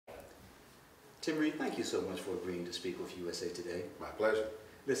TimReid, thank you so much for agreeing to speak with USA Today. My pleasure.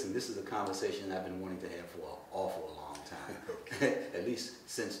 Listen, this is a conversation I've been wanting to have for an awful long time. Okay. At least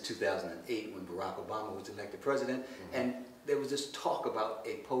since 2008 when Barack Obama was elected president. And there was this talk about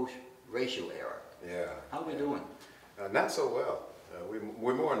a post-racial era. Yeah. How are we doing? Not so well.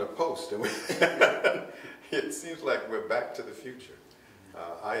 We're more in the post. And it seems like we're back to the future.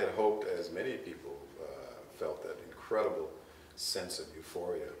 I had hoped, as many people felt, that incredible sense of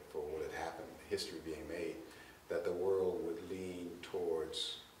euphoria for what had happened, history being made, that the world would lean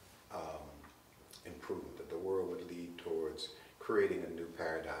towards improvement, that the world would lead towards creating a new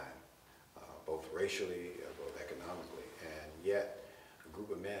paradigm, both racially, both economically, and yet a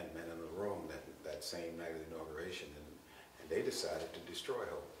group of men in a room that same night of the inauguration, and they decided to destroy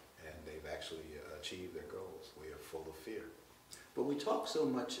hope, and they've actually achieved their goals. We are full of fear. But we talk so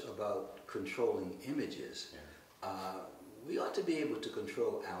much about controlling images. Yeah. We ought to be able to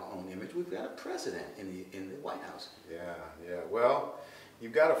control our own image. We've got a president in the White House. Yeah. Well,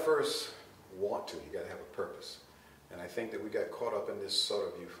 you've got to first want to. You've got to have a purpose. And I think that we got caught up in this sort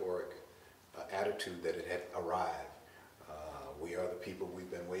of euphoric attitude that it had arrived. We are the people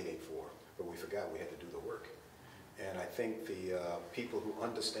we've been waiting for, but we forgot we had to do the work. And I think the people who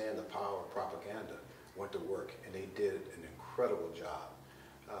understand the power of propaganda went to work, and they did an incredible job.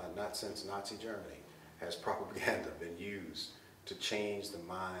 Not since Nazi Germany has propaganda been used to change the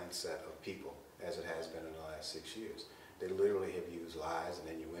mindset of people as it has been in the last 6 years. They literally have used lies and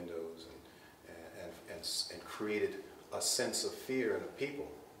innuendos and created a sense of fear in the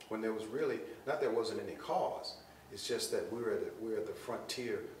people when there was really, not there wasn't any cause. It's just that we're at the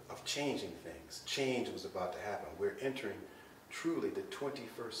frontier of changing things. Change was about to happen. We're entering truly the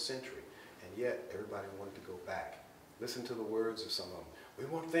 21st century, and yet everybody wanted to go back. Listen to the words of some of them. We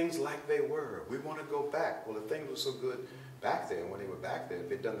want things like they were. We want to go back. Well, if things were so good back there, and when they were back there, if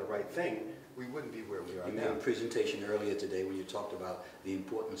they'd done the right thing, we wouldn't be where we are now. You made a presentation earlier today when you talked about the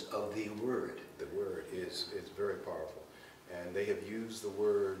importance of the word. The word is very powerful. And they have used the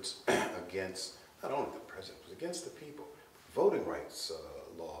words against not only the president, but against the people. Voting rights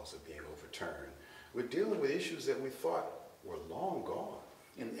laws are being overturned. We're dealing with issues that we thought were long gone.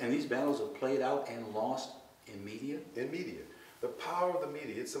 And these battles are played out and lost in media? In media. The power of the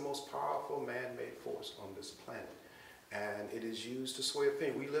media, it's the most powerful man-made force on this planet. And it is used to sway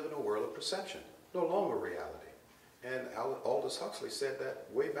opinion. We live in a world of perception, no longer reality. And Aldous Huxley said that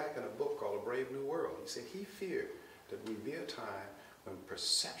way back in a book called A Brave New World. He said he feared that we'd be a time when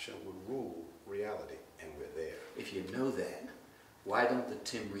perception would rule reality, and we're there. If you know that, why don't the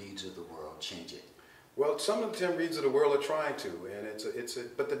TimReids of the world change it? Well, some of the TimReids of the world are trying to, and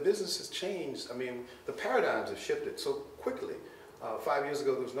but the business has changed. I mean, the paradigms have shifted so quickly. 5 years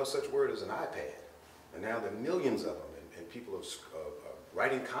ago, there was no such word as an iPad, and now there are millions of them, and people are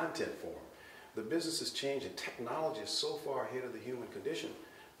writing content for them. The business has changed, and technology is so far ahead of the human condition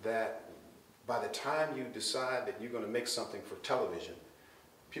that by the time you decide that you're going to make something for television,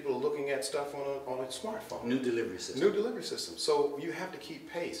 people are looking at stuff on a smartphone. New delivery system. New delivery system. So you have to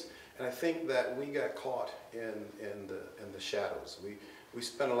keep pace. And I think that we got caught in the shadows. We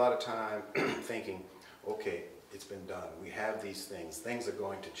spent a lot of time thinking, okay, it's been done. We have these things. Things are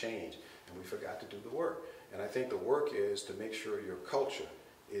going to change. And we forgot to do the work. And I think the work is to make sure your culture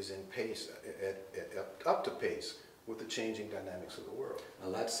is in pace, up to pace with the changing dynamics of the world. A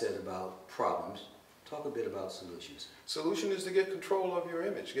lot said about problems. Talk a bit about solutions. Solution is to get control of your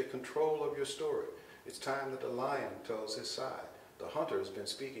image, get control of your story. It's time that the lion tells his side. The hunter has been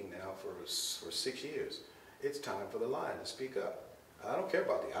speaking now for 6 years. It's time for the lion to speak up. I don't care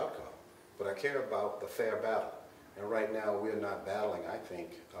about the outcome, but I care about the fair battle. And right now we're not battling, I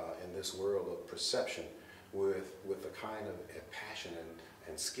think, in this world of perception with the kind of passion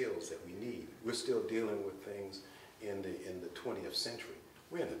and skills that we need. We're still dealing with things in the 20th century.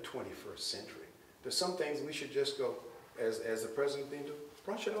 We're in the 21st century. There's some things we should just go, as the president being to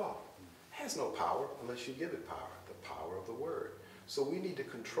brush it off. It has no power unless you give it power, the power of the word. So we need to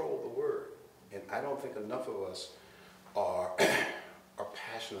control the word. And I don't think enough of us are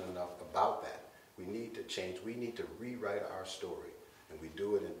passionate enough about that. We need to change. We need to rewrite our story. And we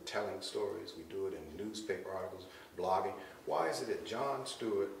do it in telling stories. We do it in newspaper articles, blogging. Why is it that Jon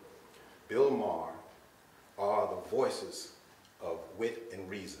Stewart, Bill Maher are the voices of wit and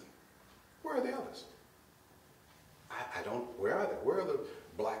reason? Where are the others? I don't, where are they? Where are the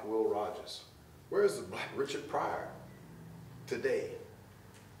black Will Rogers? Where is the black Richard Pryor today,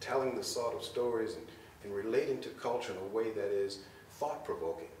 telling the sort of stories and relating to culture in a way that is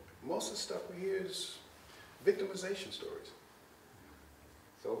thought-provoking? Most of the stuff we hear is victimization stories.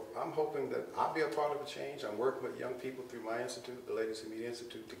 So I'm hoping that I'll be a part of a change. I'm working with young people through my institute, the Ladies in Media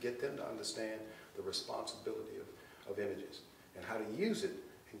Institute, to get them to understand the responsibility of images and how to use it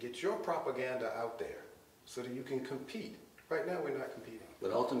and get your propaganda out there so that you can compete. Right now we're not competing.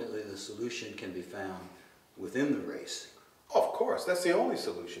 But ultimately the solution can be found within the race. Of course, that's the only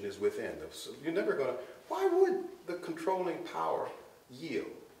solution is within. You're never going to, why would the controlling power yield?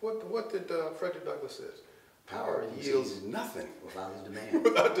 What did Frederick Douglass say? Power yields nothing Without a demand.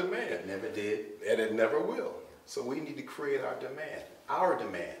 without demand. It never did. And it never will. So we need to create our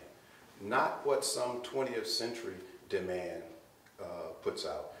demand, not what some 20th century demand puts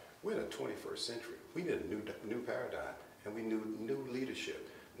out. We're in the 21st century. We need a new paradigm, and we need new leadership.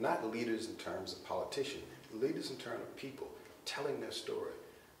 Not leaders in terms of politicians, leaders in terms of people telling their story,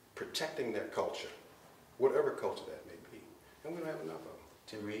 protecting their culture, whatever culture that may be. And we don't have enough of them.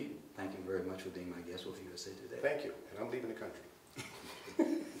 TimReid, thank you very much for being my guest with USA Today. Thank you, and I'm leaving the country.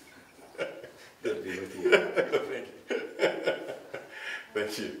 Good to be with you. Thank you.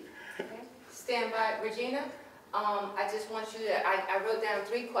 Thank you. Okay. Stand by, Regina. I just want you to, I wrote down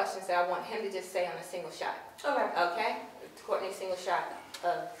 3 questions that I want him to just say on a single shot. Okay. Okay? Courtney, single shot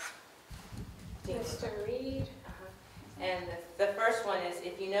of Mr. Reed. And the first one is,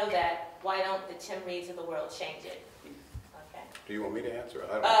 if you know that, why don't the TimReids of the world change it? Okay. Do you want me to answer?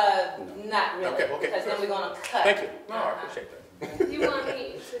 Not really, Okay, because then we're going to cut. Thank you. No, I appreciate that. You want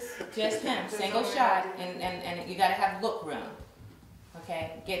me to... Just him, single shot, and you got to have look room.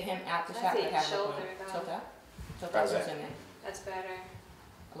 Okay? Get him out the I shot. see but have look shoulder, room. though. Tilt up. Tilt How's up. that? That's better.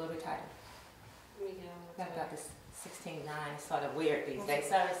 A little bit tighter. Let me go. I've got this 16:9. It's sort of weird these days.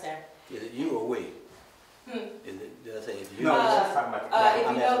 Sorry, sir. Is it you or we? Is it, did I say if you? No, if I'm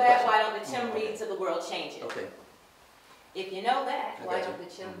you know asking that, a why don't the question. TimReids of the world change it? Okay. If you know that, I why got don't you.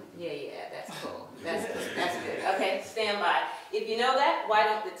 the Tim? Yeah, that's cool. That's good. That's good. Okay, stand by. If you know that, why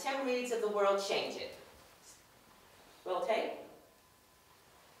don't the TimReids of the world change it? Roll tape.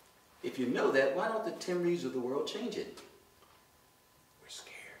 If you know that, why don't the TimReids of the world change it? We're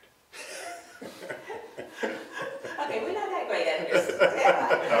scared. Okay, we're not that great at this. Stand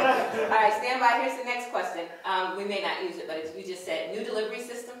by. All right, stand by. Here's the next question. We may not use it, but you just said new delivery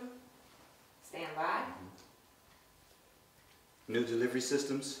system. Stand by. New delivery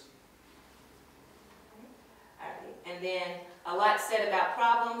systems? All right, and then a lot said about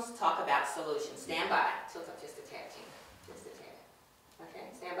problems, talk about solutions. Stand by. Tilt up just a tad, Gina. Just a tad. Okay,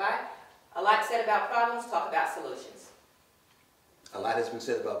 stand by. A lot said about problems, talk about solutions. A lot has been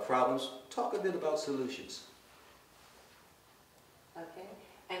said about problems. Talk a bit about solutions. Okay,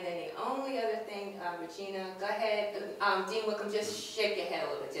 and then the only other thing, Regina, go ahead. Dean Wickam, just shake your head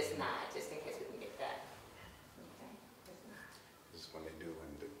a little bit, just nod, just in case we can get that. Okay, just nod. This is when they do when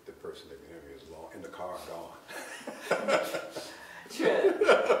the person that interview is long in the car gone. True.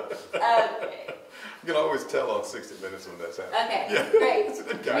 Okay. You can always tell on 60 Minutes when that's happening. Okay, great.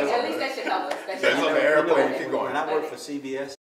 Guys, At least that should help us. That should Yeah, it's help on us. the airplane, keep going. When I worked for CBS,